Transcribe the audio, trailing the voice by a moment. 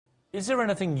Is there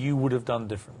anything you would have done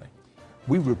differently?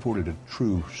 We reported a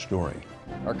true story.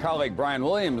 Our colleague Brian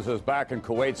Williams is back in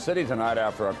Kuwait City tonight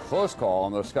after a close call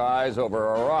in the skies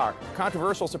over Iraq.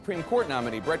 Controversial Supreme Court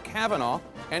nominee Brett Kavanaugh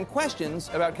and questions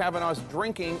about Kavanaugh's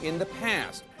drinking in the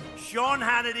past. Sean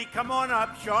Hannity, come on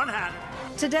up, Sean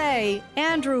Hannity. Today,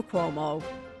 Andrew Cuomo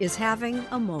is having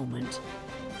a moment.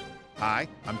 Hi,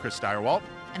 I'm Chris Steyerwalt.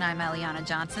 And I'm Eliana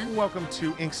Johnson. Welcome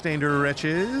to Ink Stained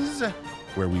Riches,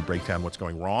 where we break down what's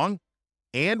going wrong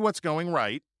and what's going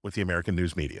right with the American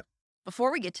news media.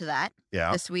 Before we get to that,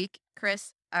 this week,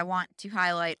 Chris, I want to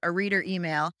highlight a reader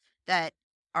email that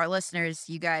our listeners,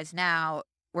 you guys now,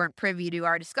 weren't privy to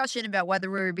our discussion about whether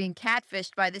we were being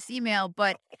catfished by this email.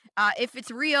 But if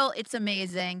it's real, it's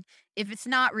amazing. If it's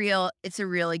not real, it's a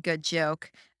really good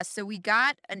joke. So we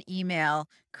got an email.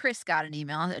 Chris got an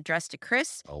email addressed to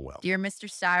Chris. Oh, well. Dear Mr.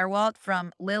 Steyerwalt,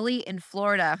 from Lily in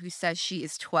Florida, who says she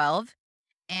is 12.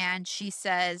 And she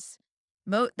says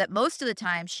that most of the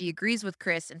time she agrees with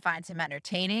Chris and finds him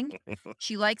entertaining.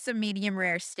 She likes a medium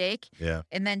rare steak. Yeah.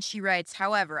 And then she writes,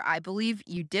 however, I believe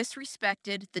you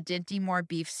disrespected the Dinty Moore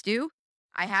beef stew.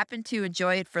 I happen to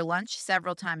enjoy it for lunch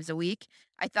several times a week.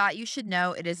 I thought you should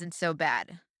know it isn't so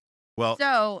bad. Well,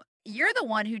 so you're the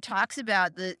one who talks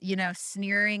about the,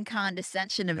 sneering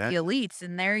condescension of the elites.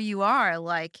 And there you are,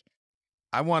 like.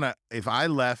 If I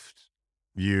left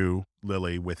you,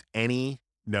 Lily, with any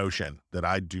notion that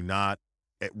I do not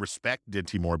respect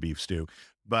Dinty Moore beef stew,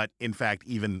 but in fact,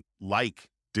 even like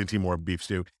Dinty Moore beef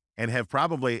stew, and have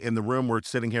probably in the room we're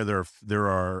sitting here, there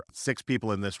are 6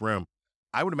 people in this room.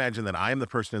 I would imagine that I am the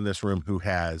person in this room who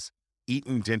has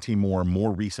eaten Dinty Moore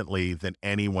more recently than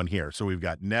anyone here. So we've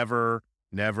got never.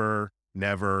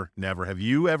 Have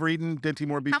you ever eaten Dinty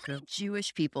Moore beef stew? How many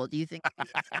Jewish people do you think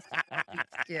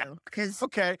do? Because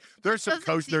okay, there's some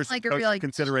like a real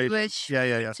consideration.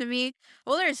 Jewish to me.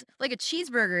 Well, there's like a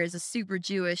cheeseburger is a super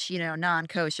Jewish,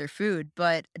 non-kosher food,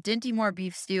 but Dinty Moore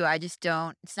beef stew, I just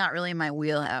don't. It's not really in my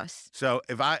wheelhouse. So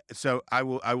I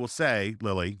will say,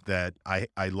 Lily, that I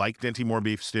like Dinty Moore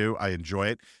beef stew. I enjoy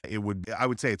it. I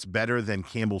would say it's better than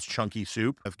Campbell's chunky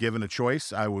soup. If given a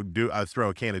choice, I'd throw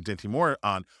a can of Dinty Moore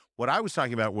on. What I was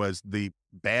talking about was the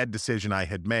bad decision I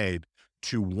had made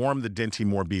to warm the Dinty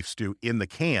Moore beef stew in the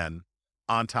can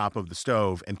on top of the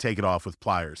stove and take it off with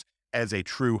pliers as a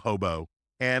true hobo.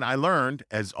 And I learned,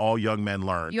 as all young men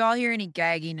learn. You all hear any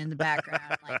gagging in the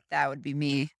background? Like that would be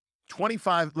me.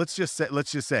 25. Let's just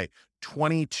say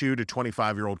 22 to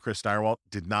 25-year-old Chris Steyerwalt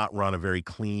did not run a very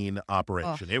clean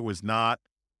operation. Oh.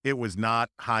 It was not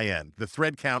high end. The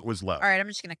thread count was low. All right, I'm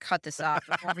just going to cut this off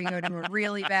before we go to a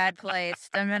really bad place.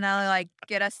 I'm going to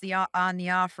get us on the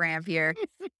off ramp here.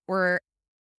 We're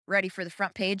ready for the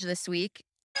front page this week.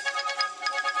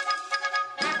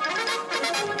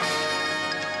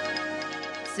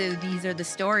 So these are the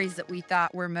stories that we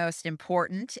thought were most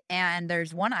important. And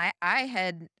there's one it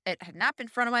had not been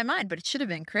front of my mind, but it should have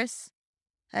been, Chris.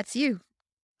 That's you.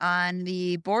 On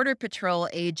the Border Patrol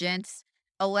agents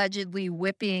allegedly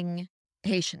whipping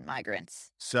Haitian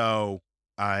migrants. So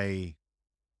I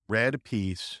read a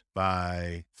piece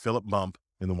by Philip Bump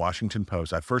in the Washington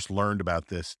Post. I first learned about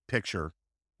this picture,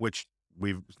 which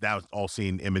we've now all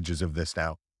seen images of this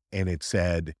now. And it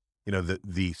said,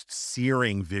 the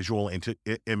searing visual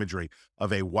imagery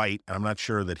of a white, and I'm not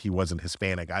sure that he wasn't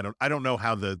Hispanic. I don't know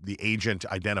how the agent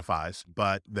identifies,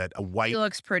 but that a white. He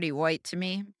looks pretty white to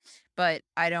me. But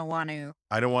I don't want to.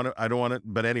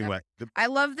 But anyway, I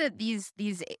love that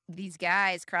these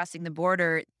guys crossing the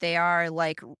border, they are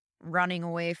like running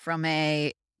away from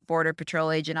a Border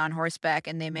Patrol agent on horseback,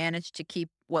 and they manage to keep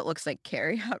what looks like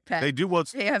carry-out pets. They do. Well,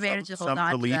 they have managed to hold on to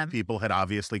them. Some elite people had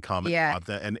obviously commented on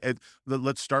that. And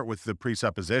let's start with the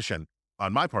presupposition,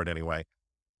 on my part anyway.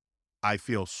 I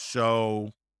feel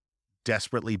so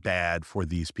desperately bad for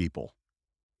these people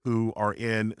who are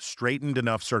in straitened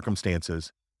enough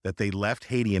circumstances that they left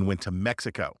Haiti and went to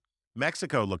Mexico.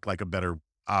 Mexico looked like a better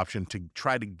option to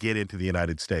try to get into the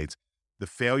United States. The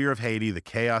failure of Haiti, the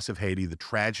chaos of Haiti, the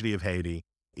tragedy of Haiti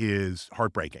is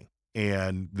heartbreaking.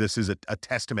 And this is a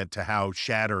testament to how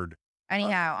shattered.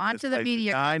 Anyhow, onto the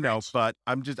media. I know, but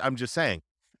I'm just saying.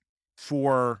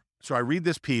 So I read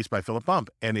this piece by Philip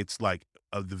Bump, and it's like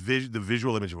the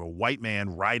visual image of a white man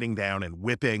riding down and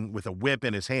whipping with a whip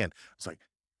in his hand. It's like,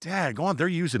 daggone, they're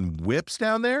using whips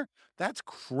down there? That's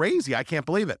crazy. I can't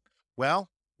believe it. Well,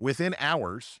 within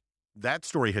hours, that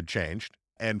story had changed.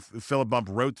 And Philip Bump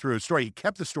wrote through a story. He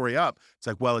kept the story up. It's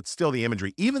like, well, it's still the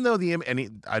imagery. Even though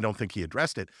I don't think he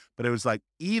addressed it, but it was like,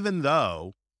 even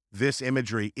though this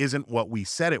imagery isn't what we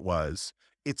said it was,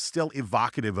 it's still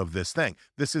evocative of this thing.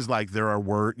 This is like there are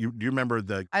words. Do you remember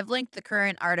I've linked the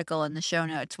current article in the show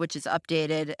notes, which is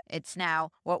updated. It's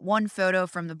now what one photo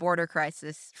from the border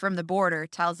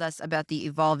tells us about the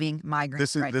evolving migrant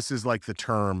crisis. This is like the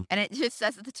term. And it just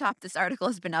says at the top, this article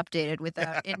has been updated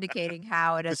without indicating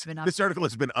how it has been updated. This article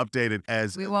has been updated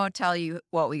as... We won't tell you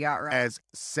what we got right. As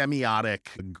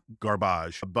semiotic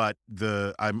garbage. But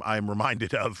I'm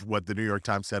reminded of what the New York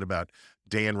Times said about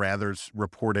Dan Rather's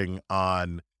reporting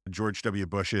on George W.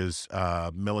 Bush's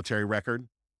military record.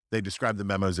 They described the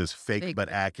memos as fake but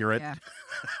accurate. Yeah.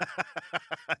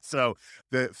 So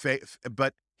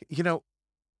but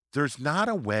there's not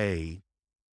a way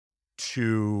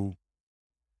to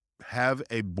have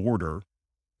a border.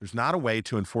 There's not a way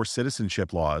to enforce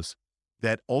citizenship laws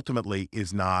that ultimately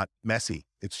is not messy.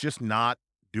 It's just not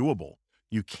doable.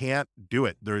 You can't do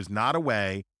it. There is not a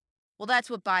way. Well,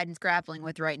 that's what Biden's grappling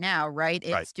with right now, right?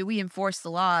 It's do we enforce the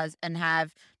laws and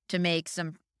have to make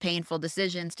some painful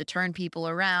decisions to turn people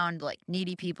around, like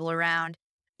needy people around,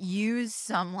 use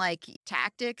some like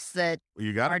tactics that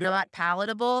are not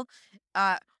palatable,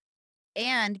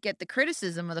 and get the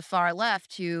criticism of the far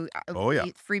left who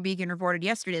Free Beacon reported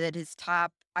yesterday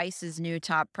that ICE's new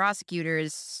top prosecutor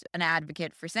is an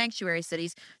advocate for sanctuary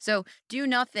cities. So do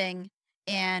nothing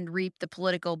and reap the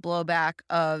political blowback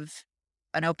of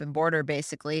an open border,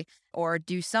 basically, or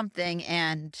do something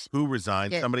and who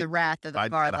resigned? Somebody, the wrath of the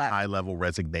far left. A high-level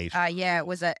resignation. Yeah, it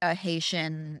was a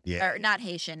Haitian, or not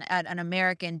Haitian, an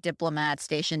American diplomat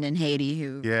stationed in Haiti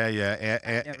who. Yeah,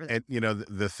 and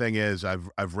the thing is,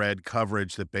 I've read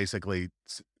coverage that basically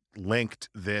linked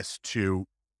this to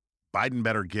Biden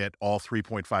better get all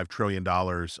 $3.5 trillion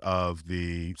of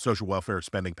the social welfare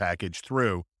spending package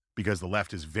through because the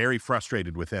left is very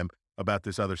frustrated with him about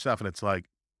this other stuff, and it's like.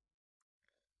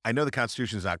 I know the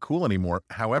Constitution is not cool anymore.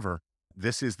 However,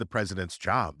 this is the president's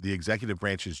job. The executive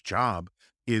branch's job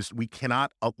is we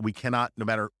cannot, no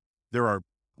matter, there are,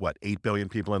 8 billion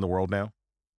people in the world now?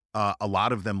 A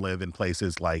lot of them live in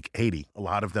places like Haiti. A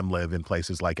lot of them live in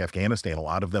places like Afghanistan. A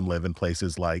lot of them live in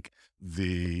places like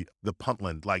the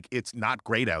Puntland. Like, it's not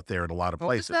great out there in a lot of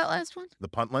places. What was that last one? The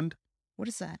Puntland? What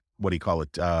is that? What do you call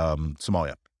it?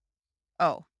 Somalia.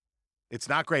 Oh. It's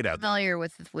not great out there. Familiar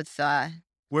with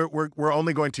We're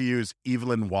only going to use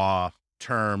Evelyn Waugh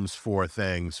terms for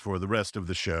things for the rest of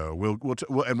the show.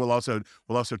 We'll also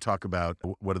talk about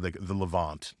what are the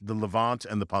Levant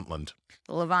and the Puntland.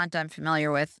 The Levant I'm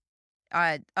familiar with.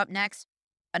 Up next,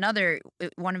 another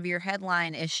one of your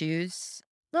headline issues.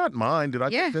 Not mine. Did I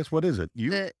take this? What is it?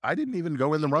 I didn't even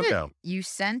go in the rundown. You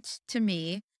sent to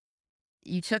me.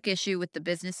 You took issue with the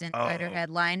Business Insider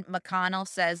headline. McConnell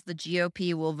says the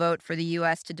GOP will vote for the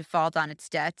U.S. to default on its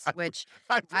debts, which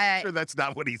I'm sure that's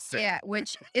not what he said. Yeah,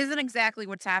 which isn't exactly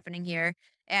what's happening here.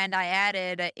 And I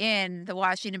added in the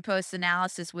Washington Post's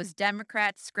analysis was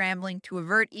Democrats scrambling to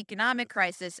avert economic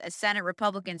crisis as Senate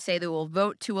Republicans say they will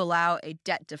vote to allow a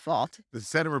debt default. The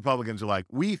Senate Republicans are like,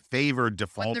 we favor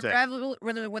defaulting.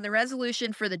 When the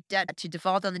resolution for the debt to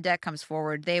default on the debt comes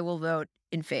forward, they will vote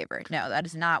in favor. No, that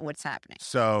is not what's happening.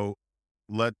 So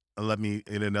let me,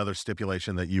 in another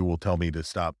stipulation that you will tell me to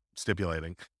stop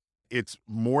stipulating, it's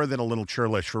more than a little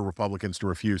churlish for Republicans to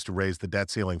refuse to raise the debt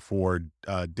ceiling for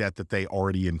debt that they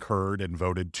already incurred and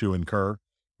voted to incur,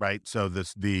 right? So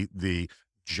the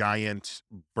giant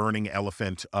burning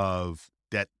elephant of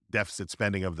debt deficit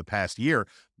spending of the past year,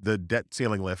 the debt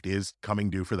ceiling lift is coming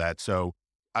due for that. So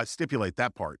I stipulate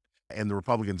that part. And the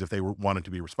Republicans, if they wanted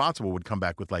to be responsible, would come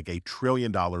back with like $1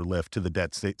 trillion lift to the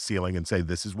debt ceiling and say,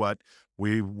 this is what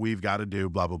we've got to do,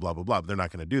 blah, blah, blah, blah, blah. They're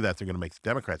not going to do that. They're going to make the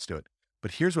Democrats do it.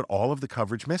 But here's what all of the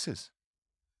coverage misses.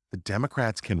 The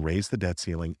Democrats can raise the debt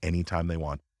ceiling anytime they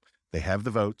want. They have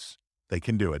the votes. They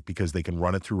can do it because they can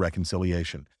run it through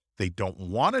reconciliation. They don't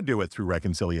want to do it through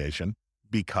reconciliation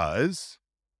because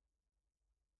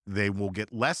they will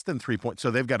get less than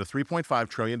So they've got a $3.5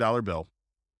 trillion bill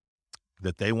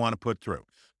that they want to put through.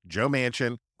 Joe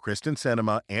Manchin, Kristen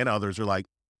Sinema, and others are like,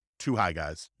 too high,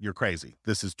 guys. You're crazy.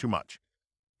 This is too much.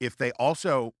 If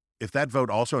that vote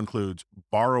also includes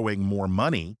borrowing more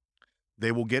money,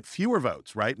 they will get fewer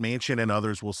votes, right? Manchin and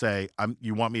others will say,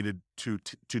 you want me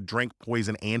to drink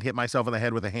poison and hit myself in the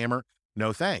head with a hammer?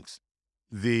 No, thanks.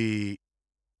 This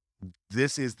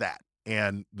is that.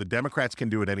 And the Democrats can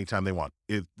do it anytime they want.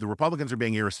 If the Republicans are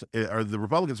being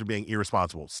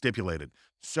irresponsible, stipulated,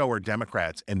 so are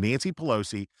Democrats. And Nancy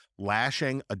Pelosi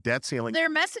lashing a debt ceiling. Their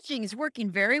messaging is working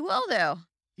very well, though.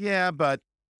 Yeah, but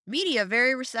Media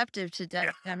very receptive to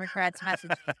Democrats'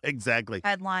 message. Exactly.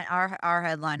 Headline, our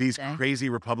headline. These today. crazy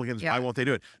Republicans, why won't they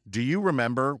do it? Do you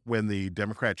remember when the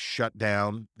Democrats shut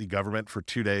down the government for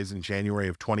 2 days in January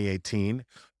of 2018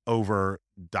 over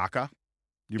DACA?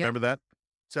 You remember that?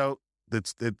 So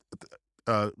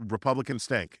Republicans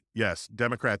stink. Yes,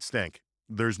 Democrats stink.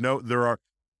 There are,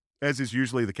 as is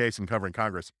usually the case in covering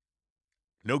Congress,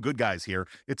 no good guys here.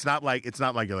 It's not like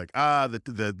you're like,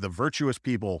 the virtuous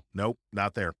people. Nope,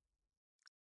 not there.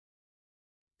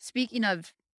 Speaking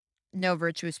of no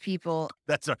virtuous people,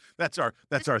 that's our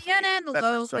CNN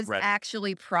low was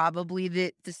actually probably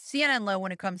the CNN low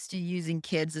when it comes to using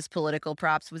kids as political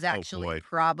props was actually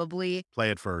probably play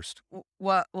it first.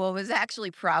 What was actually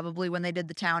probably when they did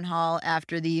the town hall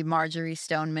after the Marjorie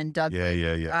Stoneman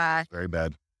Douglas very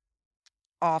bad,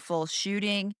 awful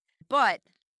shooting, but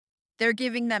they're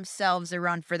giving themselves a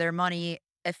run for their money.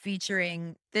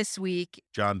 Featuring this week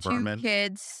John Berman. 2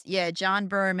 kids. Yeah, John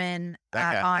Berman.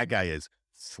 That guy is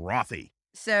frothy.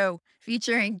 So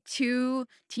featuring 2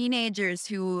 teenagers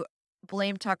who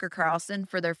blame Tucker Carlson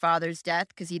for their father's death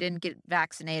because he didn't get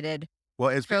vaccinated. Well,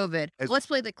 as COVID. Let's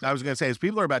play the clip. I was going to say, as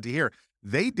people are about to hear,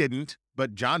 they didn't,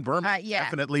 but John Berman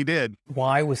definitely did.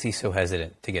 Why was he so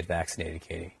hesitant to get vaccinated,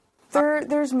 Katie?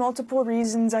 There's multiple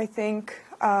reasons, I think.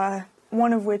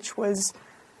 One of which was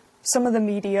some of the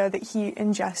media that he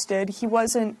ingested. He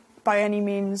wasn't by any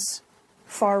means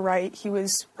far right. He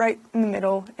was right in the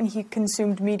middle, and he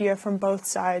consumed media from both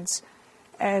sides.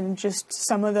 And just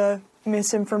some of the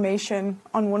misinformation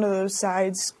on one of those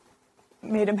sides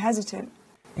made him hesitant.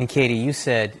 And Katie, you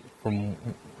said from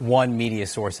one media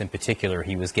source in particular,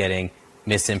 he was getting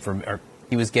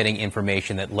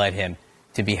information that led him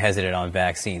to be hesitant on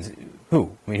vaccines.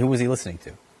 Who? I mean, who was he listening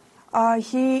to?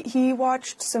 He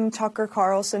watched some Tucker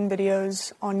Carlson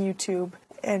videos on YouTube,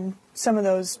 and some of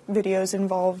those videos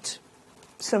involved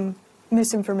some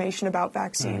misinformation about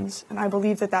vaccines, and I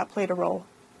believe that played a role.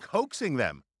 Coaxing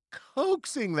them.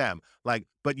 Like,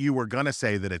 but you were going to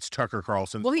say that it's Tucker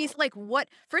Carlson. Well, he's like, what?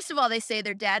 First of all, they say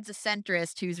their dad's a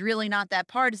centrist who's really not that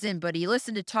partisan, but he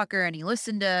listened to Tucker and he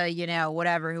listened to,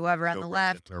 whoever on the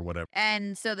left. Or whatever.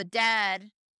 And so the dad,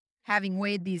 having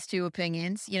weighed these 2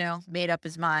 opinions, made up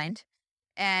his mind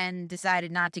and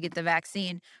decided not to get the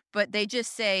vaccine. But they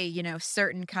just say,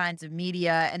 certain kinds of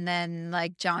media. And then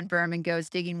like John Berman goes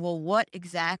digging, well, what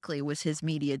exactly was his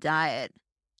media diet?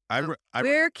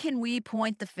 Where can we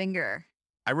point the finger?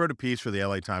 I wrote a piece for the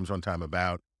LA Times one time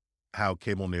about how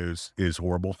cable news is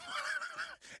horrible.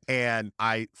 And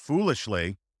I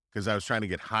foolishly, because I was trying to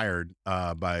get hired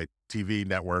by TV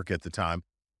network at the time,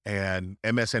 and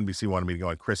MSNBC wanted me to go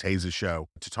on Chris Hayes' show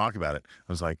to talk about it.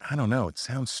 I was like, I don't know. It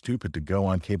sounds stupid to go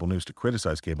on cable news to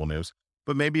criticize cable news,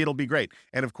 but maybe it'll be great.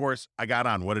 And of course, I got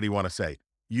on. What did he want to say?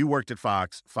 You worked at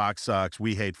Fox. Fox sucks.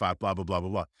 We hate Fox, blah, blah, blah, blah,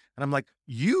 blah. And I'm like,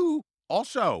 you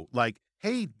also, like,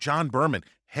 hey, John Berman.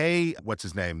 Hey, what's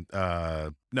his name?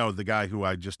 No, the guy who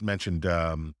I just mentioned.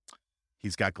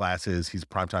 He's got glasses. He's a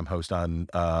primetime host on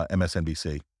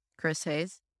MSNBC. Chris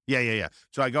Hayes? Yeah.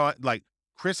 So I go, like,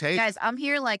 Chris Hayes. Guys, I'm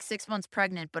here like 6 months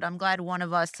pregnant, but I'm glad one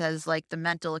of us has like the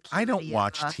mental acuity. I don't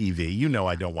watch TV.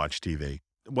 I don't watch TV.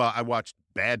 Well, I watch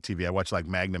bad TV. I watch like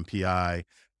Magnum PI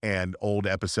and old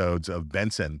episodes of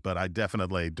Benson, but I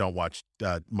definitely don't watch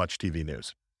much TV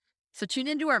news. So tune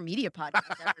into our media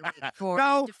podcast every week for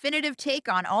a definitive take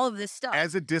on all of this stuff.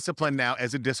 As a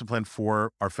discipline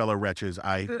for our fellow wretches,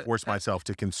 I force myself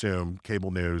to consume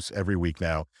cable news every week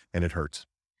now, and it hurts.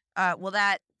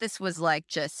 This was like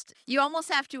you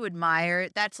almost have to admire.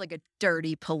 That's like a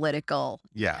dirty political,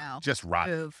 just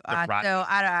rotten move. So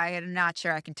I'm not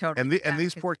sure I can totally. And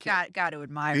these poor kids got to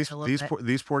admire it a little bit.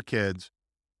 These poor kids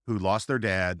who lost their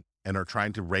dad and are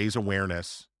trying to raise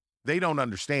awareness. They don't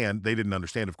understand. They didn't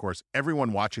understand, of course.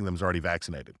 Everyone watching them is already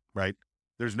vaccinated, right?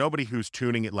 There's nobody who's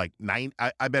tuning it like 9.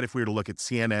 I bet if we were to look at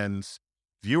CNN's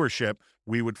viewership,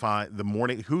 we would find the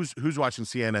morning. Who's watching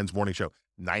CNN's morning show?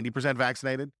 90%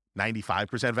 vaccinated,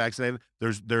 95% vaccinated.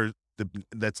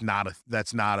 That's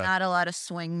not a lot of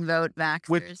swing vote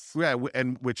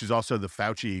vaxxers. Which is also the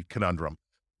Fauci conundrum.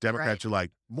 Democrats are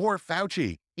like, more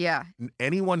Fauci. Yeah.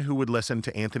 Anyone who would listen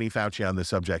to Anthony Fauci on this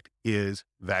subject is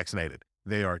vaccinated.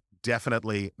 They are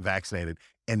definitely vaccinated.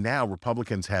 And now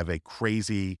Republicans have a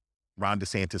crazy Ron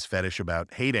DeSantis fetish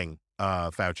about hating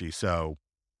Fauci. So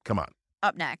come on.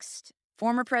 Up next,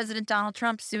 former President Donald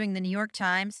Trump suing the New York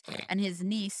Times and his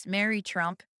niece, Mary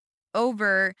Trump,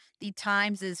 over the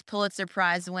Times' Pulitzer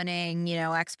Prize winning,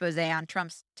 expose on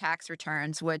Trump's tax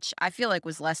returns, which I feel like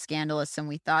was less scandalous than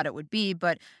we thought it would be.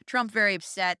 But Trump very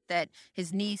upset that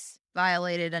his niece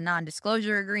violated a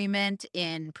non-disclosure agreement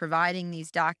in providing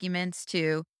these documents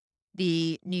to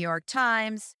the New York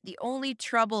Times. The only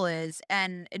trouble is,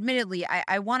 and admittedly,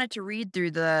 I wanted to read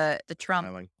through the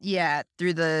Trump,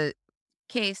 through the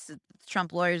case that the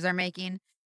Trump lawyers are making.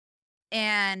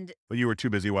 And but you were too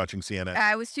busy watching CNN.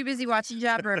 I was too busy watching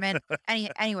John Berman.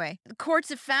 Anyway, the courts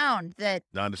have found that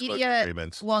non-disclosure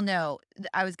agreements. Well, no,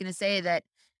 I was going to say that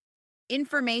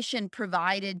information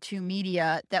provided to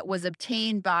media that was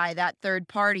obtained by that third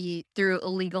party through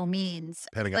illegal means,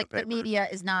 like the media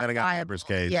is not liable.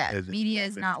 Case media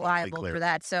is not liable for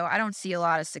that. So I don't see a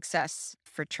lot of success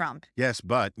for Trump. Yes,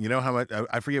 but you know how much,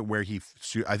 I forget where he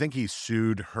sued. I think he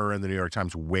sued her in the New York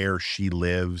Times where she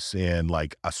lives in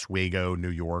like Oswego, New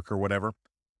York or whatever.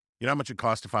 You know how much it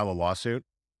costs to file a lawsuit?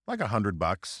 Like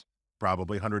 $100,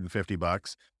 probably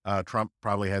 $150. Trump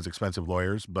probably has expensive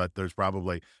lawyers, but there's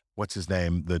probably, what's his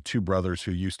name? The two brothers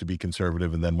who used to be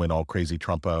conservative and then went all crazy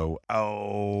Trumpo.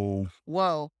 Oh.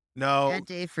 Whoa. No. Bad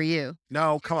day for you.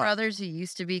 No, come on. Brothers who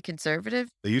used to be conservative?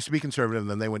 They used to be conservative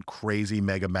and then they went crazy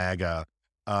mega MAGA.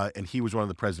 And he was one of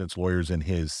the president's lawyers in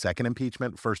his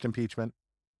first impeachment.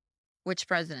 Which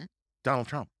president? Donald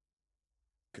Trump.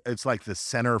 It's like the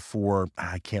Center for,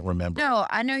 I can't remember. No,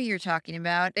 I know who you're talking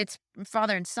about. It's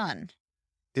father and son.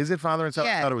 Is it father and son?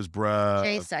 Yeah. I thought it was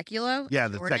Jay Sekulow? Yeah,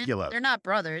 the Jordan? Sekulow. They're not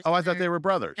brothers. Oh, I thought they were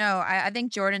brothers. No, I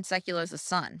think Jordan Sekulow is a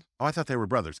son. Oh, I thought they were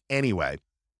brothers. Anyway,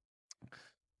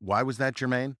 why was that,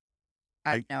 Jermaine?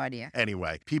 I have no idea.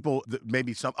 Anyway, people,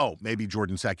 maybe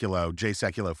Jordan Sekulow, Jay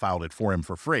Sekulow filed it for him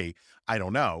for free. I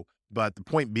don't know. But the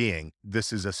point being,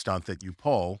 this is a stunt that you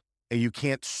pull and you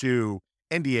can't sue.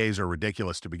 NDAs are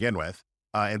ridiculous to begin with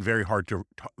and very hard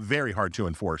to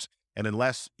enforce. And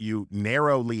unless you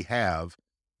narrowly have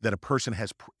that a person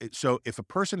has, so if a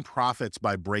person profits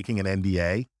by breaking an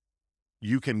NDA,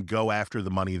 you can go after the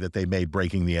money that they made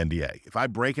breaking the NDA. If I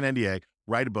break an NDA,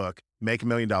 write a book, make $1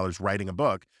 million writing a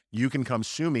book, you can come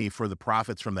sue me for the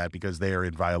profits from that because they are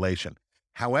in violation.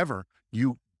 However,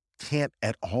 you can't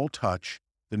at all touch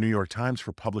the New York Times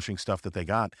for publishing stuff that they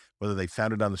got, whether they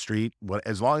found it on the street,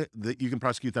 as long as you can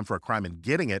prosecute them for a crime in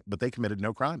getting it, but they committed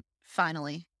no crime.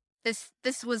 Finally.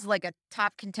 This was like a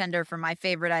top contender for my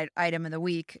favorite item of the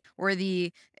week, where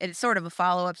it's sort of a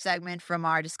follow-up segment from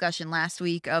our discussion last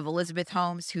week of Elizabeth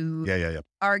Holmes, who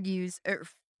argues,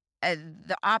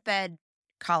 the op-ed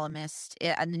columnist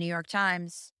at the New York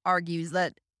Times argues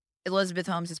that Elizabeth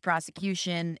Holmes'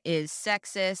 prosecution is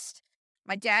sexist.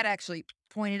 My dad actually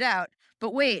pointed out,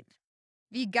 but wait,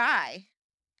 the guy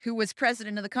who was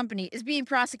president of the company is being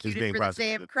prosecuted for the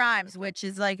same crimes, which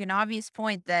is like an obvious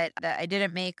point that I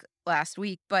didn't make last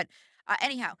week. But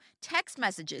anyhow, text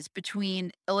messages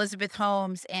between Elizabeth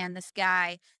Holmes and this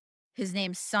guy, his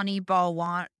name's Sunny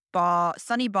Balwani.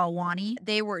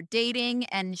 They were dating,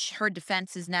 and her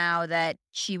defense is now that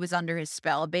she was under his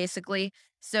spell, basically.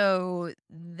 So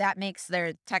that makes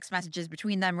their text messages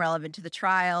between them relevant to the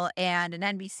trial. And an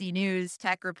NBC News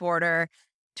tech reporter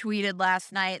tweeted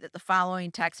last night that the following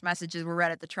text messages were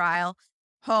read at the trial.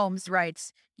 Holmes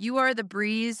writes, "You are the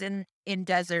breeze in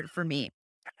desert for me,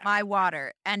 my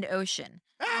water and ocean,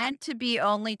 meant to be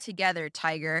only together,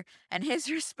 tiger." And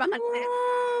his response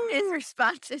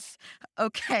is,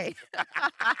 "Okay." So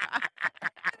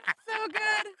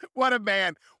good. What a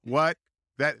man. What?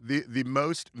 The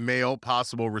most male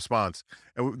possible response.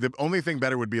 The only thing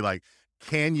better would be like,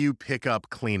 "Can you pick up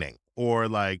cleaning?" Or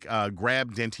like,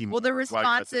 "Grab Dinty." Well, the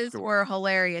responses were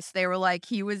hilarious. They were like,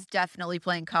 he was definitely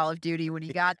playing Call of Duty when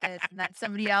he got this. And then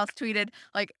somebody else tweeted,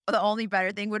 like, the only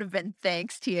better thing would have been,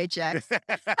 "Thanks, THX."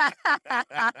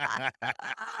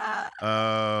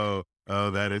 Oh,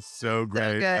 that is so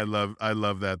great. So I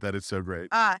love that. That is so great.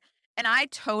 And I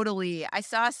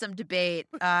saw some debate.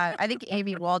 I think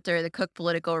Amy Walter, the Cook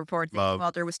political reporter,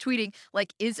 Walter was tweeting,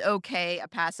 like, "Is okay a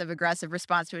passive aggressive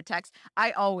response to a text?" I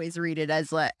always read it as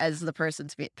the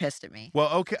person's pissed at me.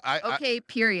 Well, okay. Okay,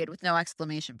 period, with no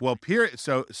exclamation point. Well, period.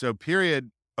 So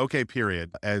period, okay,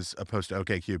 period, as opposed to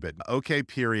okay, Cupid. Okay,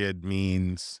 period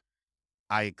means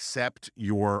I accept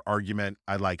your argument.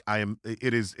 I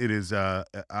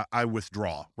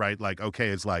withdraw, right? Like, okay,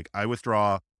 it's like, I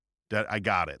withdraw. I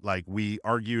got it. Like, we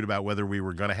argued about whether we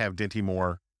were going to have Dinty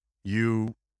Moore.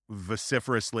 You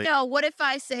vociferously. No, what if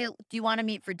I say, "Do you want to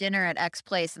meet for dinner at X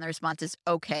place?" And the response is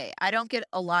okay. I don't get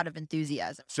a lot of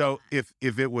enthusiasm. So if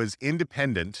it was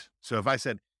independent, so if I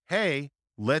said, "Hey,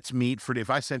 let's meet for," if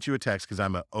I sent you a text because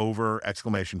I'm a over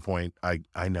exclamation point,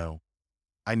 I know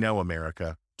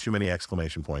America, too many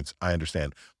exclamation points. I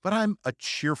understand, but I'm a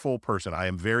cheerful person. I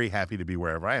am very happy to be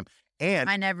wherever I am. And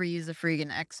I never use a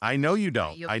freaking exclamation. I know you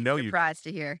don't. You'll I be know you. surprised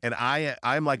to hear. And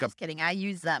I'm like Just kidding. I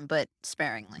use them, but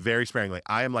sparingly. Very sparingly.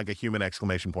 I am like a human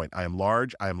exclamation point. I am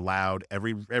large. I am loud.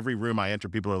 Every room I enter,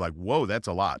 people are like, "Whoa, that's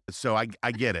a lot." So I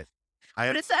get it.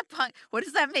 What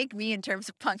does that make me in terms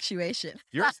of punctuation?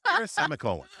 You're a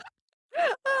semicolon.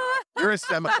 You're a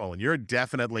semicolon. You're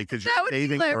definitely, because you're that would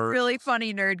saving be like a words. really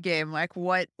funny nerd game. Like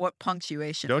what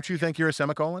punctuation? Don't you think you're a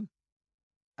semicolon?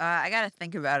 I got to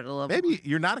think about it a little bit. Maybe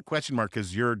you're not a question mark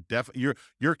because you're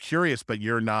curious, but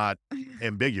you're not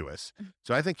ambiguous.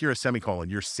 So I think you're a semicolon.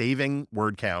 You're saving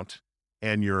word count,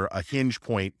 and you're a hinge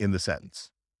point in the sentence.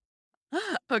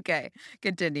 Okay,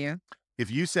 continue.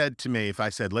 If you said to me, if I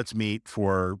said, let's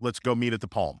go meet at the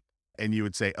Palm, and you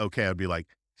would say, okay, I'd be like,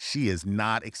 she is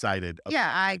not excited about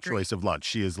I the agree. choice of lunch.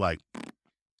 She is like,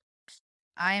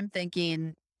 I am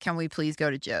thinking, can we please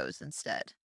go to Joe's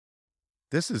instead?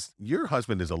 your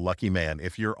husband is a lucky man.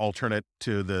 If your alternate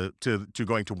to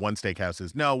going to one steakhouse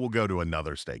is, no, we'll go to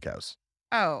another steakhouse.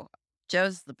 Oh,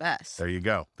 Joe's the best. There you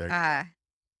go.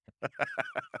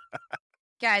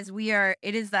 Guys,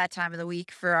 it is that time of the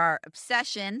week for our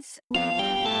obsessions,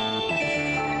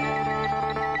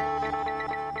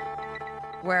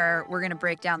 where we're going to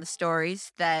break down the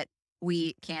stories that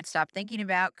we can't stop thinking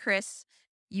about. Chris,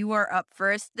 you are up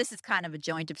first. This is kind of a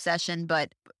joint obsession,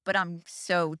 but I'm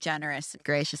so generous and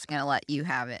gracious, going to let you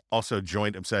have it. Also,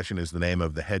 Joint Obsession is the name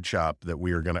of the head shop that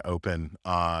we are going to open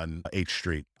on H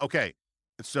Street. Okay.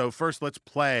 So first, let's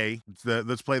play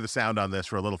the sound on this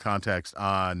for a little context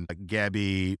on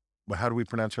Gabby. How do we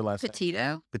pronounce her last Petito.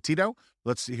 name? Petito.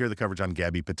 Let's hear the coverage on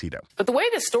Gabby Petito. But the way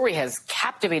this story has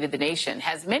captivated the nation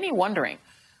has many wondering,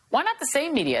 why not the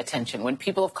same media attention when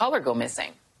people of color go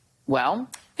missing? Well,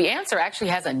 the answer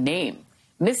actually has a name: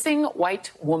 missing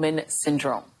white woman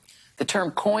syndrome, the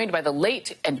term coined by the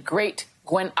late and great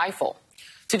Gwen Ifill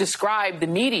to describe the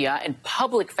media and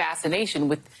public fascination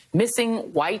with missing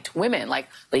white women like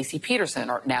Laci Peterson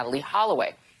or Natalie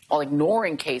Holloway, while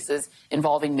ignoring cases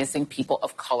involving missing people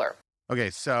of color. Okay,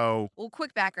 so... Well,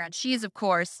 quick background. She is, of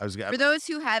course, for those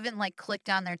who haven't, clicked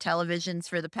on their televisions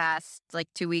for the past,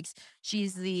 2 weeks,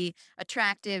 she's the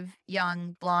attractive,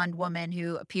 young, blonde woman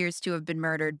who appears to have been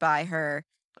murdered by her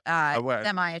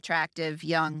semi-attractive,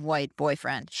 young, white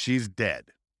boyfriend. She's dead.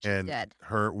 She's dead.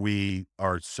 We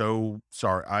are so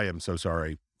sorry. I am so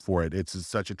sorry for it. It's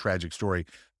such a tragic story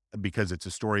because it's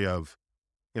a story of,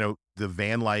 the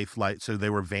van life. So they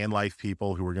were van life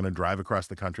people who were going to drive across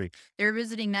the country. They were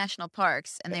visiting national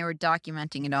parks and they were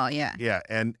documenting it all. Yeah. Yeah.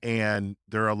 And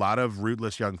there are a lot of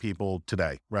rootless young people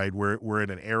today, right? We're in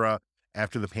an era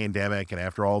after the pandemic and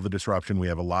after all the disruption. We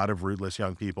have a lot of rootless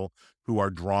young people who are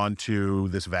drawn to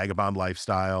this vagabond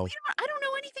lifestyle. I don't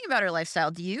know anything about her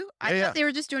lifestyle. Do you? I thought they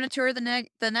were just doing a tour of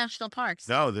the national parks.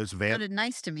 No, there's van. It sounded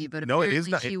nice to me, but no, it is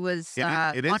not. She was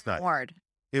it is unmoored.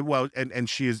 And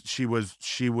she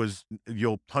was,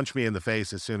 you'll punch me in the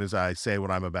face as soon as I say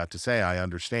what I'm about to say. I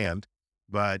understand.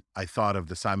 But I thought of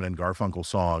the Simon and Garfunkel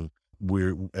song,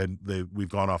 we've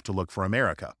gone off to look for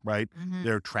America, right? Mm-hmm.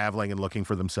 They're traveling and looking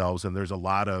for themselves. And there's a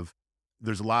lot of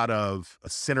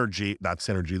synergy, not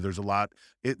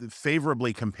synergy.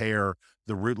 Favorably compare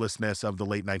the rootlessness of the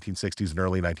late 1960s and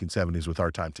early 1970s with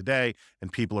our time today.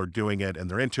 And people are doing it and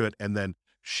they're into it. And then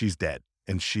she's dead.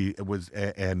 And she was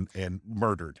and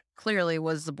murdered. Clearly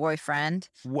was the boyfriend.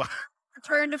 What?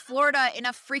 Returned to Florida in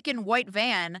a freaking white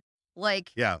van. By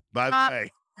the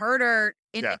way, murder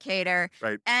indicator. Yeah,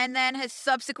 right. And then has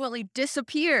subsequently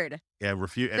disappeared. Yeah,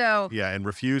 and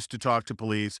refused to talk to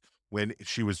police when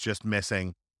she was just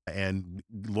missing, and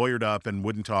lawyered up and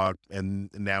wouldn't talk,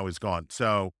 and now is gone.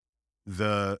 So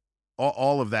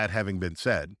all of that having been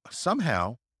said,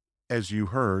 somehow, as you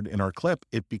heard in our clip,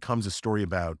 it becomes a story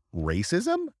about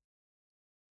racism.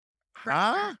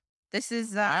 Huh? This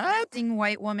is missing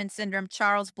white woman syndrome.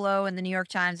 Charles Blow in the New York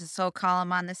Times has a whole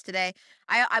column on this today.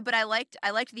 But I liked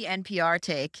the NPR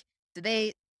take.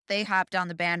 They hopped on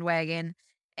the bandwagon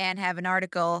and have an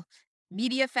article.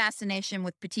 Media fascination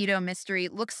with Petito mystery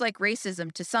looks like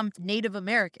racism to some Native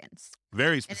Americans.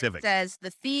 Very specific. And it says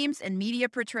the themes and media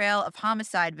portrayal of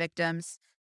homicide victims.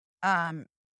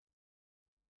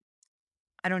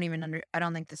 I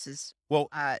don't think this is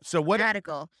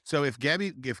radical. So if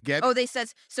Gabby they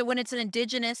says so when it's an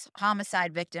indigenous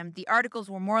homicide victim, the articles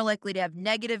were more likely to have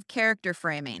negative character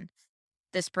framing.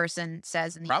 This person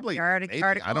says in the article,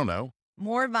 I don't know.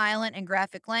 More violent and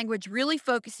graphic language, really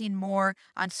focusing more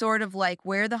on sort of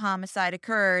where the homicide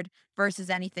occurred versus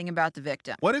anything about the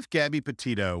victim. What if Gabby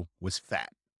Petito was fat?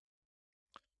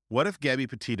 What if Gabby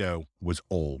Petito was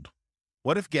old?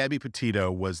 What if Gabby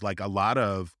Petito was like a lot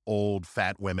of old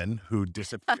fat women who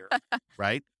disappear,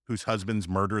 right? whose husbands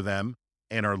murder them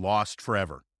and are lost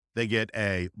forever. They get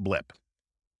a blip.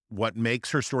 What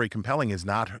makes her story compelling is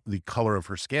not the color of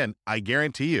her skin. I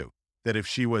guarantee you that if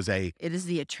she was it is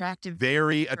the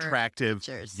very attractive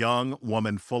young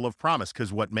woman full of promise,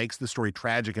 because what makes the story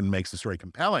tragic and makes the story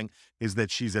compelling is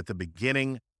that she's at the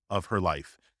beginning of her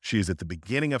life. She is at the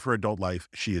beginning of her adult life.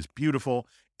 She is beautiful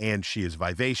and she is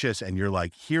vivacious. And you're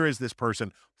like, here is this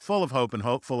person full of hope and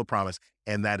full of promise.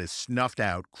 And that is snuffed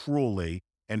out cruelly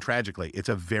and tragically. It's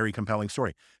a very compelling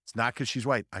story. It's not because she's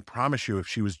white. I promise you, if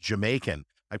she was Jamaican,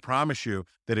 I promise you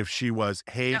that if she was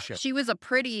Haitian, she was a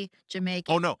pretty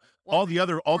Jamaican. Oh no, all the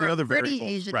other pretty variables,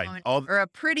 Asian right? woman, or a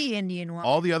pretty Indian woman.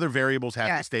 All the other variables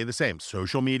have to stay the same.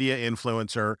 Social media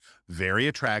influencer, very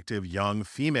attractive young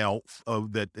female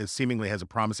that seemingly has a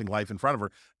promising life in front of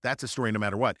her. That's a story no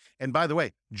matter what. And by the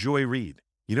way, Joy Reid,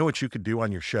 you know what you could do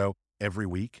on your show every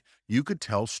week? You could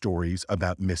tell stories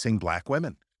about missing Black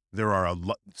women. There are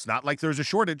it's not like there's a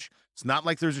shortage. It's not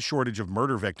like there's a shortage of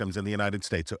murder victims in the United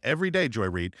States. So every day, Joy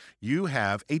Reid, you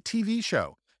have a TV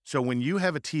show. So when you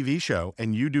have a TV show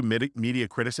and you do media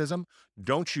criticism,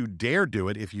 don't you dare do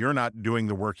it if you're not doing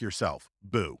the work yourself.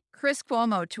 Boo. Chris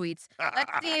Cuomo tweets,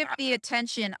 let's see if the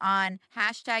attention on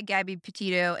hashtag Gabby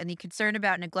Petito and the concern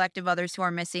about neglect of others who are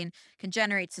missing can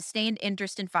generate sustained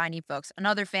interest in finding folks.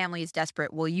 Another family is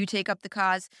desperate. Will you take up the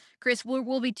cause? Chris,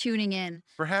 we'll be tuning in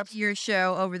perhaps to your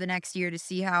show over the next year to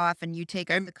see how often you take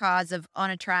up the cause of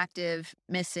unattractive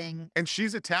missing. And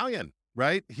she's Italian,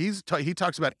 right? He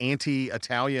talks about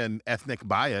anti-Italian ethnic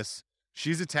bias.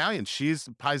 She's Italian. She's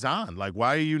Paisan. Like,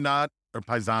 why are you not? Or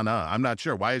Paisana, I'm not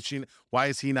sure. Why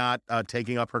is he not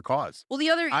taking up her cause? Well, the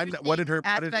other what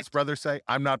did his brother say?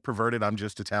 I'm not perverted. I'm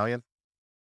just Italian.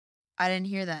 I didn't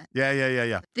hear that.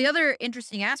 Yeah. The other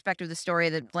interesting aspect of the story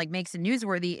that makes it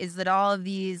newsworthy is that all of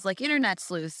these internet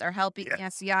sleuths are helping the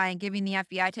FBI and giving the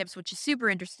FBI tips, which is super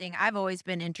interesting. I've always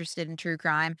been interested in true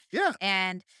crime. Yeah.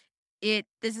 And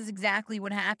this is exactly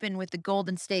what happened with the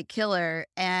Golden State Killer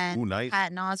and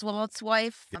Patton Oswalt's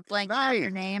wife. I'm blanking on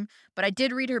her name, but I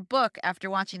did read her book after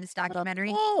watching this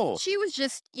documentary. She was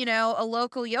just, a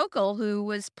local yokel who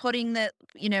was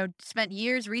spent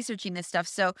years researching this stuff.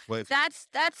 So that's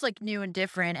new and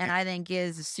different, and I think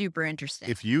is super interesting.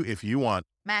 If you want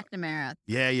McNamara.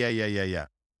 Yeah.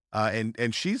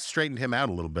 And she's straightened him out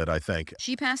a little bit, I think.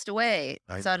 She passed away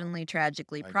suddenly,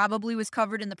 tragically. Probably was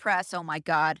covered in the press. Oh my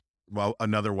God. Well,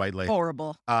 another white lady.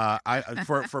 Horrible.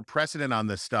 For precedent on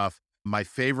this stuff, my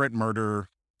favorite murder.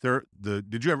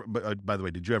 Did you ever? By the way,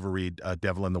 did you ever read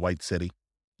Devil in the White City?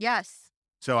 Yes.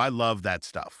 So I love that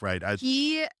stuff, right?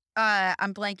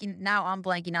 I'm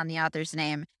blanking on the author's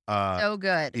name. So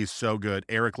good. He's so good.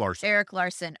 Eric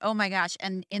Larson. Oh my gosh!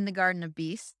 And In the Garden of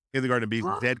Beasts.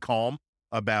 Dead calm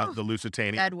about the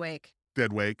Lusitania.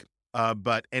 Dead wake.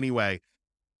 But anyway,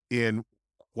 in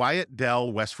Quiet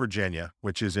Dell, West Virginia,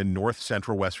 which is in north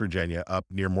central West Virginia, up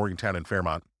near Morgantown and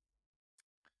Fairmont,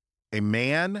 a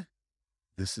man,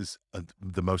 this is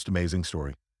the most amazing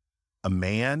story. A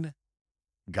man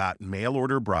got mail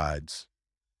order brides.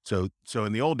 So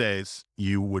in the old days,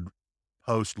 you would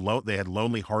post, they had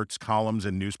Lonely Hearts columns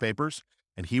in newspapers,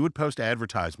 and he would post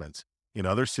advertisements in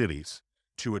other cities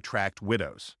to attract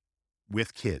widows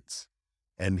with kids.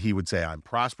 And he would say, I'm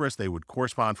prosperous. They would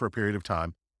correspond for a period of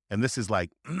time. And this is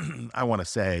like, I want to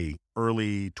say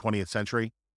early 20th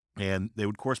century. And they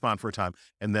would correspond for a time.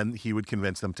 And then he would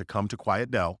convince them to come to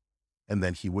Quiet Dell. And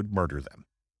then he would murder them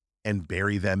and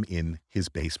bury them in his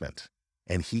basement.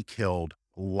 And he killed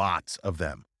lots of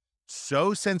them.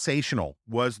 So sensational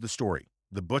was the story.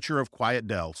 The Butcher of Quiet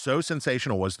Dell. So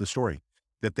sensational was the story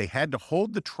that they had to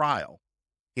hold the trial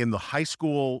in the high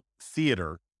school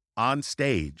theater on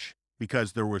stage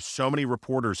because there were so many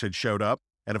reporters had showed up.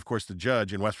 And of course, the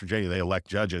judge in West Virginia, they elect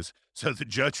judges. So the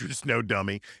judge was no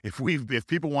dummy. If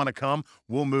people want to come,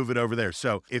 we'll move it over there.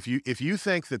 So if you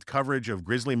think that coverage of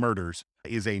grisly murders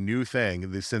is a new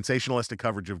thing, the sensationalistic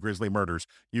coverage of grisly murders,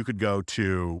 you could go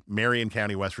to Marion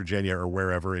County, West Virginia, or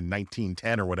wherever in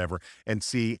 1910 or whatever, and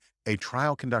see a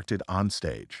trial conducted on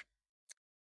stage.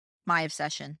 My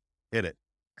obsession. Hit it.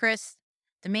 Chris,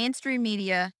 the mainstream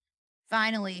media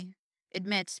finally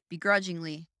admits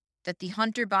begrudgingly that the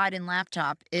Hunter Biden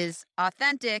laptop is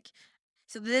authentic.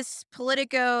 So this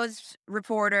Politico's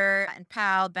reporter and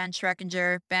pal, Ben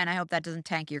Schreckinger. Ben, I hope that doesn't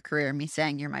tank your career, me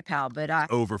saying you're my pal, but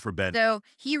over for Ben. So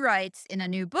he writes in a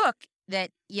new book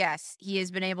that, yes, he has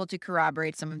been able to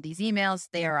corroborate some of these emails.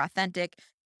 They are authentic.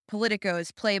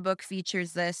 Politico's playbook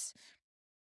features this.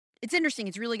 It's interesting.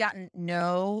 It's really gotten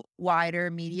no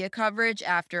wider media coverage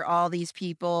after all these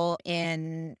people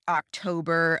in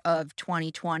October of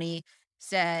 2020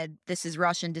 said this is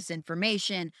Russian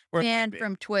disinformation, banned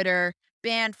from Twitter,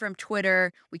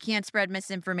 we can't spread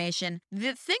misinformation.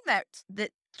 The thing that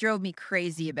drove me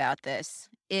crazy about this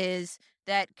is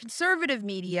that conservative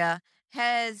media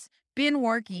has been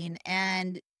working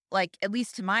and, like, at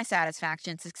least to my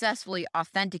satisfaction, successfully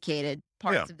authenticated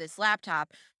parts of this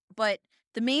laptop. But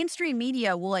the mainstream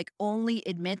media will, like, only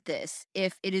admit this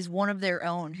if it is one of their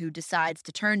own who decides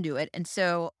to turn to it. And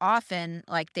so often,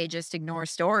 like, they just ignore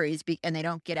stories and they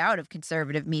don't get out of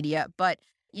conservative media. But,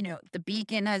 you know, the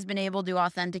Beacon has been able to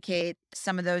authenticate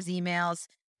some of those emails.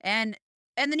 And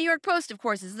the New York Post, of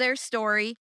course, is their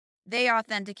story. They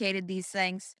authenticated these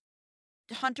things.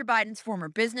 Hunter Biden's former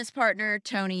business partner,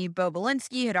 Tony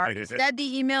Bobulinski, had already said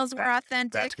the emails were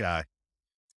authentic. That guy.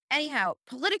 Anyhow,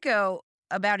 Politico,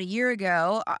 about a year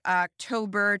ago,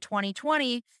 October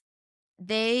 2020,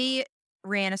 they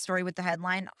ran a story with the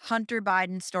headline, Hunter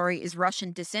Biden's story is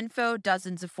Russian disinfo,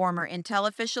 dozens of former intel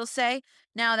officials say.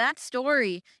 Now, that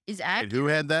story is accurate. And who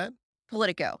had that?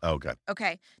 Politico. Oh, okay.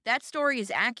 Okay. That story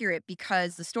is accurate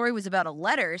because the story was about a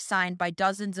letter signed by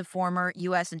dozens of former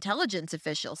U.S. intelligence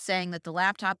officials saying that the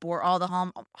laptop bore all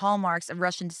the hallmarks of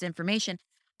Russian disinformation.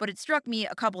 But it struck me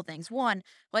a couple things. One,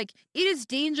 like, it is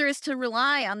dangerous to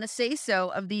rely on the say-so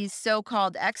of these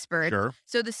so-called experts. Sure.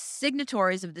 So the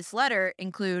signatories of this letter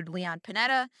include Leon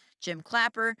Panetta, Jim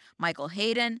Clapper, Michael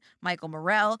Hayden, Michael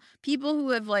Morrell, people who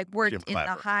have, like, worked in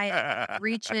the high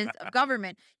reaches of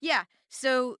government. Yeah.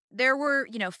 So there were,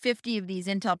 50 of these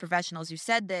intel professionals who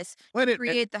said this.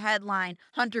 Create the headline,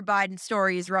 Hunter Biden's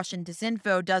story is Russian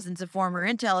disinfo, dozens of former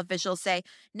intel officials say.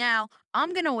 Now,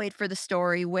 I'm going to wait for the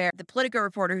story where the Politico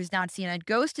reporter who's not CNN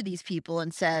goes to these people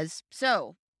and says,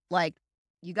 so, like,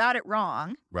 you got it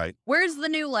wrong. Right. Where's the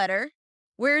new letter?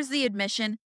 Where's the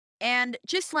admission? And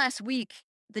just last week,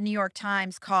 the New York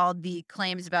Times called the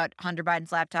claims about Hunter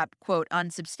Biden's laptop, quote,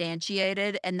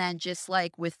 unsubstantiated, and then just,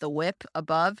 like, with the whip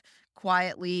above,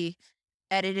 quietly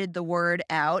edited the word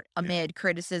out amid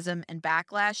criticism and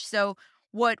backlash. So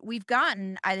what we've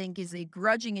gotten, I think, is a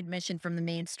grudging admission from the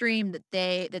mainstream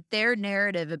that their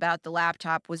narrative about the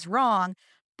laptop was wrong,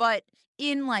 but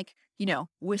in, like,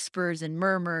 whispers and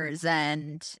murmurs.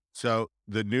 And so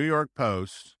the New York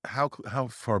Post, how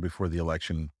far before the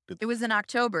election? It was in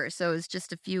October, so it was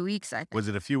just a few weeks, I think. Was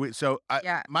it a few weeks? So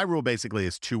my rule basically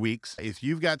is 2 weeks. If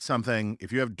you've got something,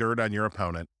 if you have dirt on your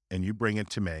opponent and you bring it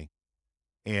to me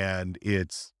and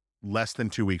it's less than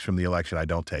 2 weeks from the election, I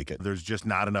don't take it. There's just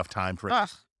not enough time for it. Ugh.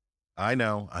 I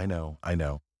know.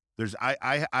 There's,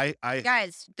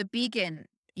 guys, the Beacon,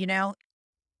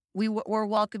 we're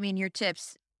welcoming your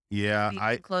tips.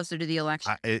 Yeah. Closer to the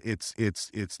election.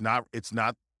 It's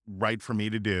not right for me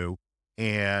to do.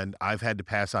 And I've had to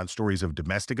pass on stories of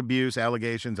domestic abuse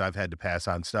allegations. I've had to pass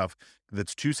on stuff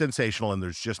that's too sensational, and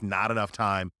there's just not enough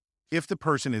time if the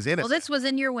person is innocent. Well, this was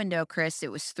in your window, Chris.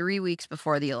 It was 3 weeks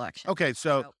before the election. Okay,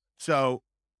 so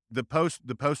the post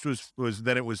was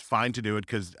that it was fine to do it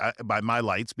because by my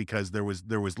lights, because there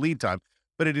was lead time.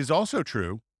 But it is also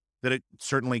true that it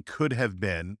certainly could have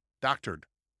been doctored.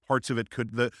 Parts of it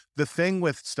could. The thing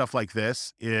with stuff like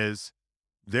this is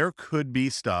there could be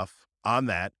stuff on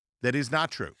that is not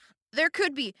true. There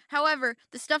could be. However,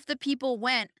 the stuff that people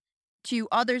went to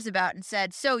others about and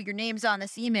said, so your name's on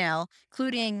this email,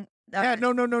 including...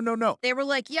 No. They were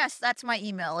like, yes, that's my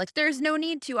email. Like, there's no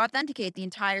need to authenticate the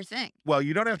entire thing. Well,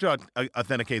 you don't have to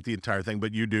authenticate the entire thing,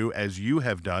 but you do, as you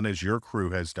have done, as your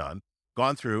crew has done,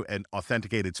 gone through and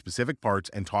authenticated specific parts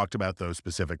and talked about those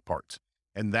specific parts.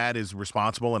 And that is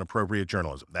responsible and appropriate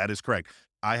journalism. That is correct.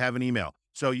 I have an email.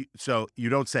 So you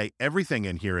don't say everything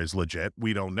in here is legit.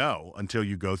 We don't know until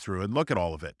you go through and look at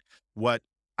all of it. What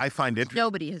I find interesting,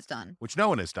 nobody has done, which no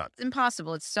one has done. It's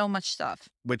impossible. It's so much stuff.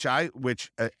 Yeah,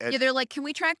 they're like, can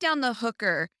we track down the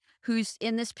hooker who's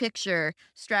in this picture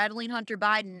straddling Hunter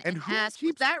Biden and ask,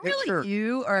 is that really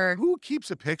you? Or who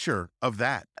keeps a picture of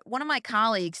that? One of my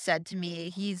colleagues said to me,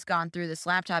 he's gone through this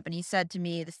laptop, and he said to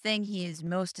me, the thing he is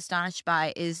most astonished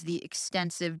by is the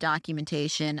extensive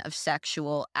documentation of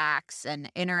sexual acts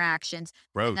and interactions.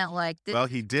 Bro, and that, like, well,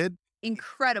 he did.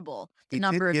 Incredible. He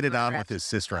did get it on with his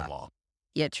sister-in-law.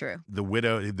 Yeah, true. The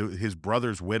widow, his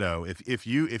brother's widow. If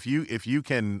you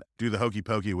can do the hokey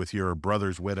pokey with your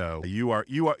brother's widow, you are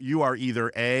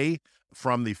either A,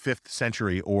 from the 5th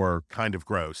century or kind of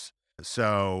gross.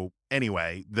 So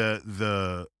anyway,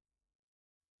 the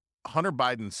Hunter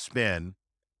Biden spin,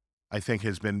 I think,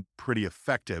 has been pretty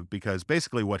effective because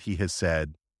basically what he has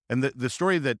said, and the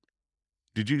story that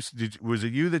was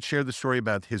it you that shared the story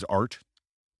about his art?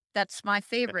 That's my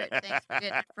favorite. Thanks for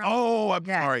getting it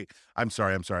from I'm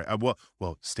sorry.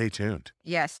 Well, stay tuned.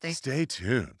 Yes, stay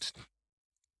tuned.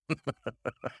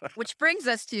 Which brings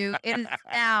us to, it is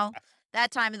now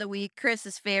that time of the week,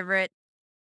 Chris's favorite,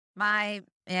 where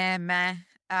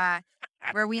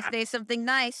we say something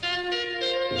nice.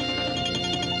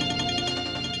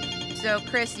 So,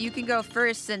 Chris, you can go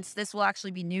first since this will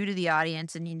actually be new to the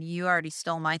audience, and you already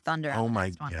stole my thunder. Oh my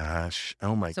gosh!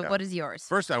 So, what is yours?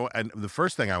 First, the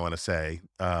first thing I want to say,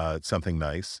 something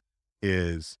nice,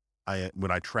 is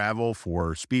when I travel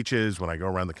for speeches, when I go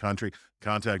around the country,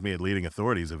 contact me at Leading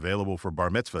Authorities, available for bar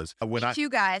mitzvahs. You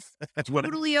guys,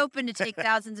 totally open to take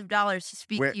thousands of dollars to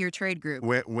speak to your trade group.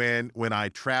 When I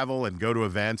travel and go to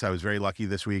events, I was very lucky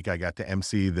this week. I got to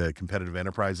MC the Competitive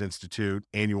Enterprise Institute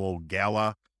annual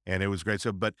gala. And it was great.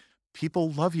 But people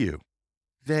love you.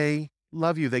 They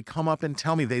love you. They come up and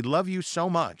tell me they love you so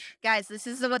much. Guys, this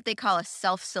is what they call a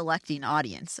self-selecting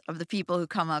audience of the people who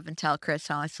come up and tell Chris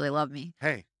how much they love me.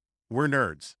 Hey, we're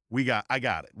nerds. I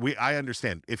got it. I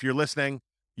understand. If you're listening,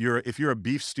 if you're a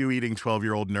beef stew eating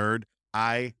 12-year-old nerd,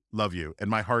 I love you. And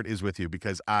my heart is with you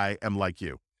because I am like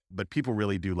you. But people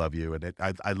really do love you. And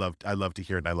I love to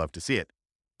hear it and I love to see it.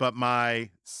 But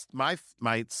my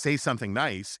say something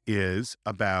nice is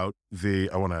about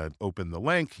I want to open the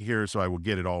link here so I will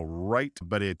get it all right,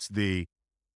 but it's the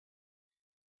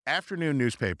afternoon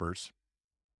newspapers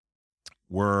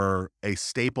were a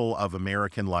staple of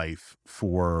American life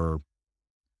for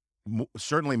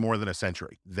certainly more than a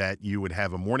century, that you would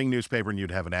have a morning newspaper and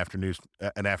you'd have an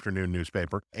afternoon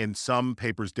newspaper. And some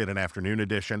papers did an afternoon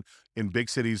edition. In big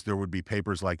cities, there would be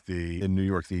papers like in New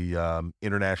York, the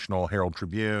International Herald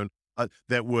Tribune,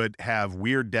 that would have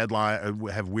weird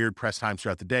have weird press times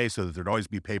throughout the day, so that there'd always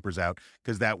be papers out,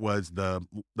 because that was the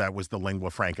lingua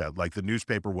franca. Like, the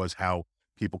newspaper was how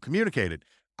people communicated.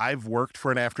 I've worked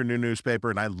for an afternoon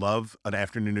newspaper, and I love an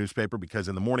afternoon newspaper because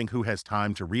in the morning, who has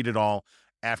time to read it all?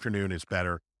 Afternoon is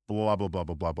better, blah, blah, blah,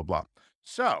 blah, blah, blah, blah.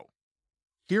 So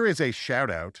here is a shout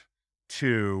out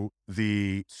to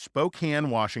the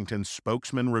Spokane, Washington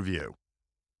Spokesman Review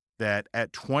that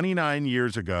at 29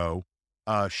 years ago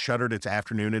shuttered its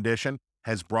afternoon edition,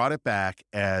 has brought it back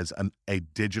as a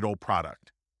digital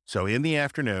product. So in the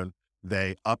afternoon,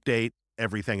 they update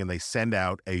everything and they send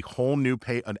out a whole new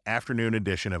an afternoon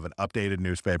edition of an updated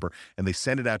newspaper, and they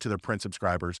send it out to their print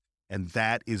subscribers. And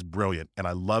that is brilliant. And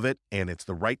I love it. And it's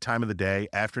the right time of the day.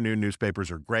 Afternoon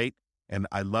newspapers are great. And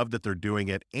I love that they're doing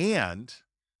it. And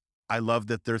I love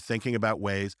that they're thinking about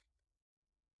ways.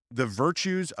 The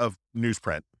virtues of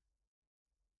newsprint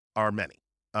are many.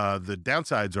 The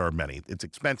downsides are many. It's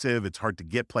expensive. It's hard to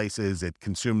get places. It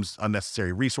consumes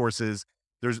unnecessary resources.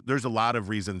 There's a lot of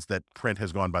reasons that print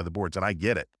has gone by the boards, and I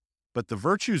get it. But the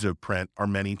virtues of print are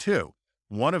many too.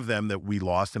 One of them that we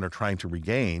lost and are trying to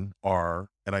regain are,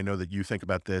 and I know that you think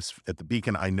about this at the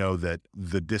Beacon, I know that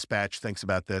the Dispatch thinks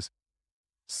about this,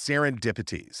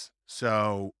 serendipities.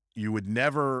 So you would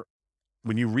never,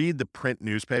 when you read the print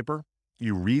newspaper,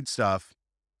 you read stuff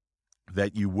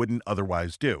that you wouldn't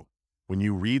otherwise do. When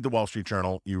you read the Wall Street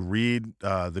Journal, you read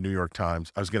the New York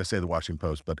Times, I was going to say the Washington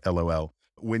Post, but LOL.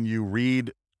 When you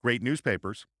read great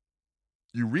newspapers,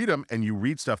 you read them and you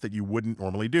read stuff that you wouldn't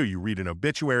normally do. You read an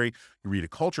obituary, you read a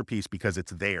culture piece because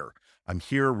it's there. I'm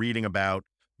here reading about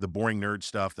the boring nerd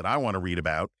stuff that I want to read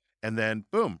about. And then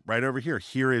boom, right over here,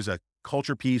 here is a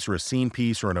culture piece or a scene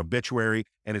piece or an obituary,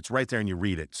 and it's right there and you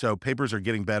read it. So papers are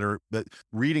getting better, but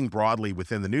reading broadly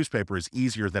within the newspaper is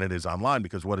easier than it is online,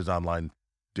 because what does online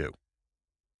do?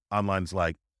 Online's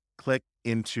like, click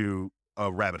into a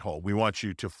rabbit hole. We want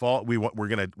you to fall. We're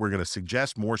gonna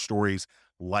suggest more stories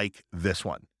like this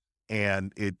one,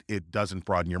 and it doesn't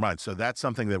broaden your mind. So that's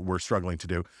something that we're struggling to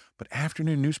do. But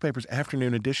afternoon newspapers,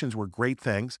 afternoon editions were great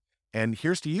things. And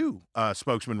here's to you,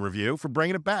 Spokesman Review, for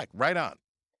bringing it back. Right on.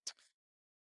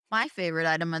 My favorite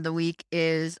item of the week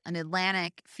is an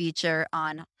Atlantic feature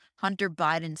on Hunter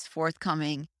Biden's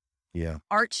forthcoming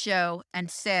art show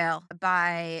and sale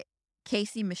by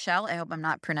Casey Michelle. I hope I'm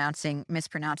not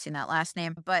mispronouncing that last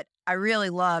name, but I really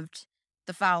loved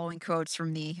the following quotes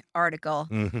from the article.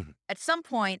 Mm-hmm. At some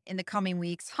point in the coming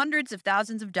weeks, hundreds of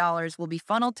thousands of dollars will be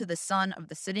funneled to the son of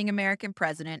the sitting American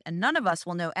president, and none of us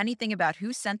will know anything about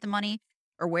who sent the money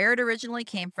or where it originally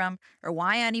came from or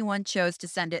why anyone chose to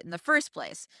send it in the first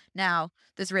place. Now,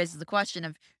 this raises the question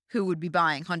of who would be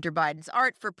buying Hunter Biden's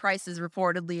art for prices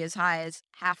reportedly as high as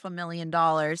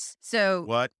 $500,000. So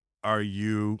what are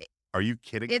you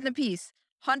kidding? In the piece,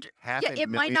 it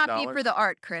might not be for the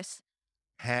art, Chris.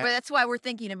 But that's why we're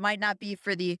thinking it might not be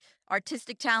for the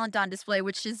artistic talent on display,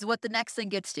 which is what the next thing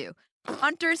gets to.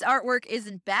 Hunter's artwork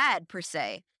isn't bad per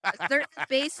se. A certain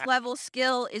base level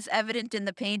skill is evident in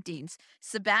the paintings.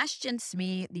 Sebastian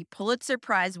Smee, the Pulitzer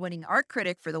Prize winning art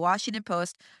critic for the Washington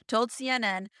Post, told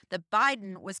CNN that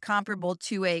Biden was comparable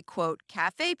to a, quote,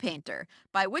 cafe painter,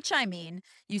 by which I mean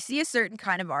you see a certain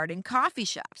kind of art in coffee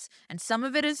shops, and some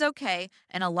of it is okay,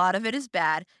 and a lot of it is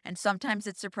bad, and sometimes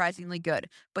it's surprisingly good.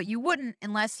 But you wouldn't,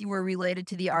 unless you were related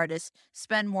to the artist,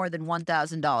 spend more than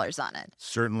 $1,000 on it.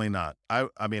 Certainly not.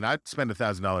 I mean, I'd spend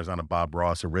 $1,000 on a Bob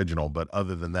Ross original, but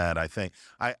other than that, I think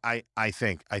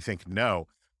no.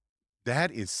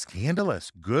 That is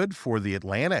scandalous. Good for the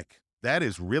Atlantic. That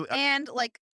is really. And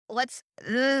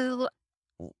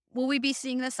will we be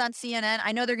seeing this on CNN?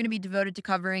 I know they're going to be devoted to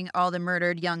covering all the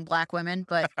murdered young black women,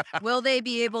 but will they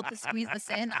be able to squeeze this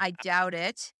in? I doubt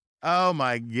it. Oh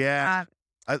my God.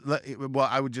 Well,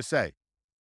 I would just say,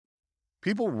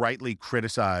 people rightly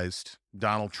criticized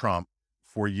Donald Trump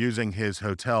for using his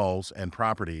hotels and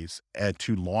properties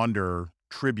to launder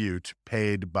tribute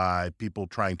paid by people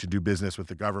trying to do business with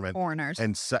the government, foreigners,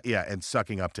 and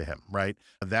sucking up to him. Right?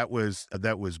 That was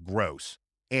gross.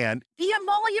 And the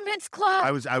Emoluments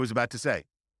Clause. I was about to say,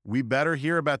 we better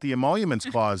hear about the Emoluments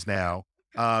Clause now,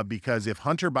 because if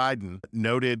Hunter Biden,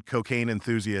 noted cocaine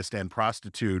enthusiast and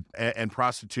prostitute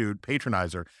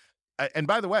patronizer, and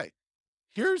by the way,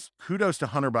 here's kudos to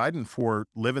Hunter Biden for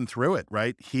living through it,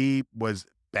 right? He was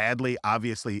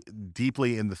obviously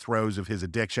deeply in the throes of his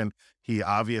addiction. He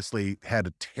obviously had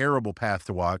a terrible path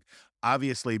to walk.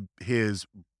 Obviously, his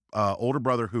older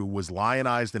brother, who was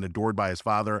lionized and adored by his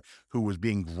father, who was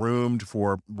being groomed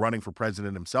for running for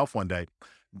president himself one day,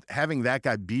 having that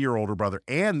guy be your older brother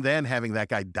and then having that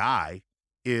guy die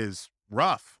is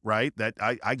rough, right? That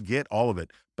I get all of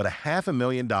it. But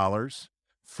 $500,000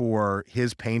 for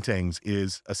his paintings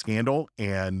is a scandal,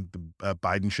 and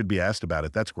Biden should be asked about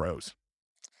it. That's gross.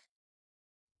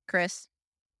 Chris,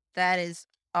 that is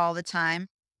all the time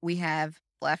we have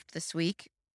left this week.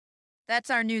 That's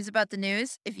our news about the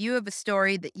news. If you have a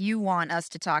story that you want us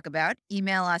to talk about,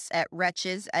 email us at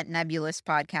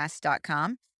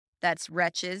wretches@nebulouspodcast.com. That's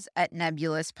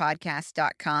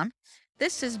wretches@nebulouspodcast.com.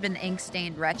 This has been Ink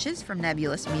Stained Wretches from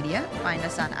Nebulous Media. Find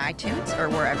us on iTunes or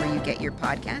wherever you get your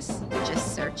podcasts.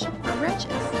 Just search for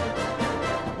Wretches.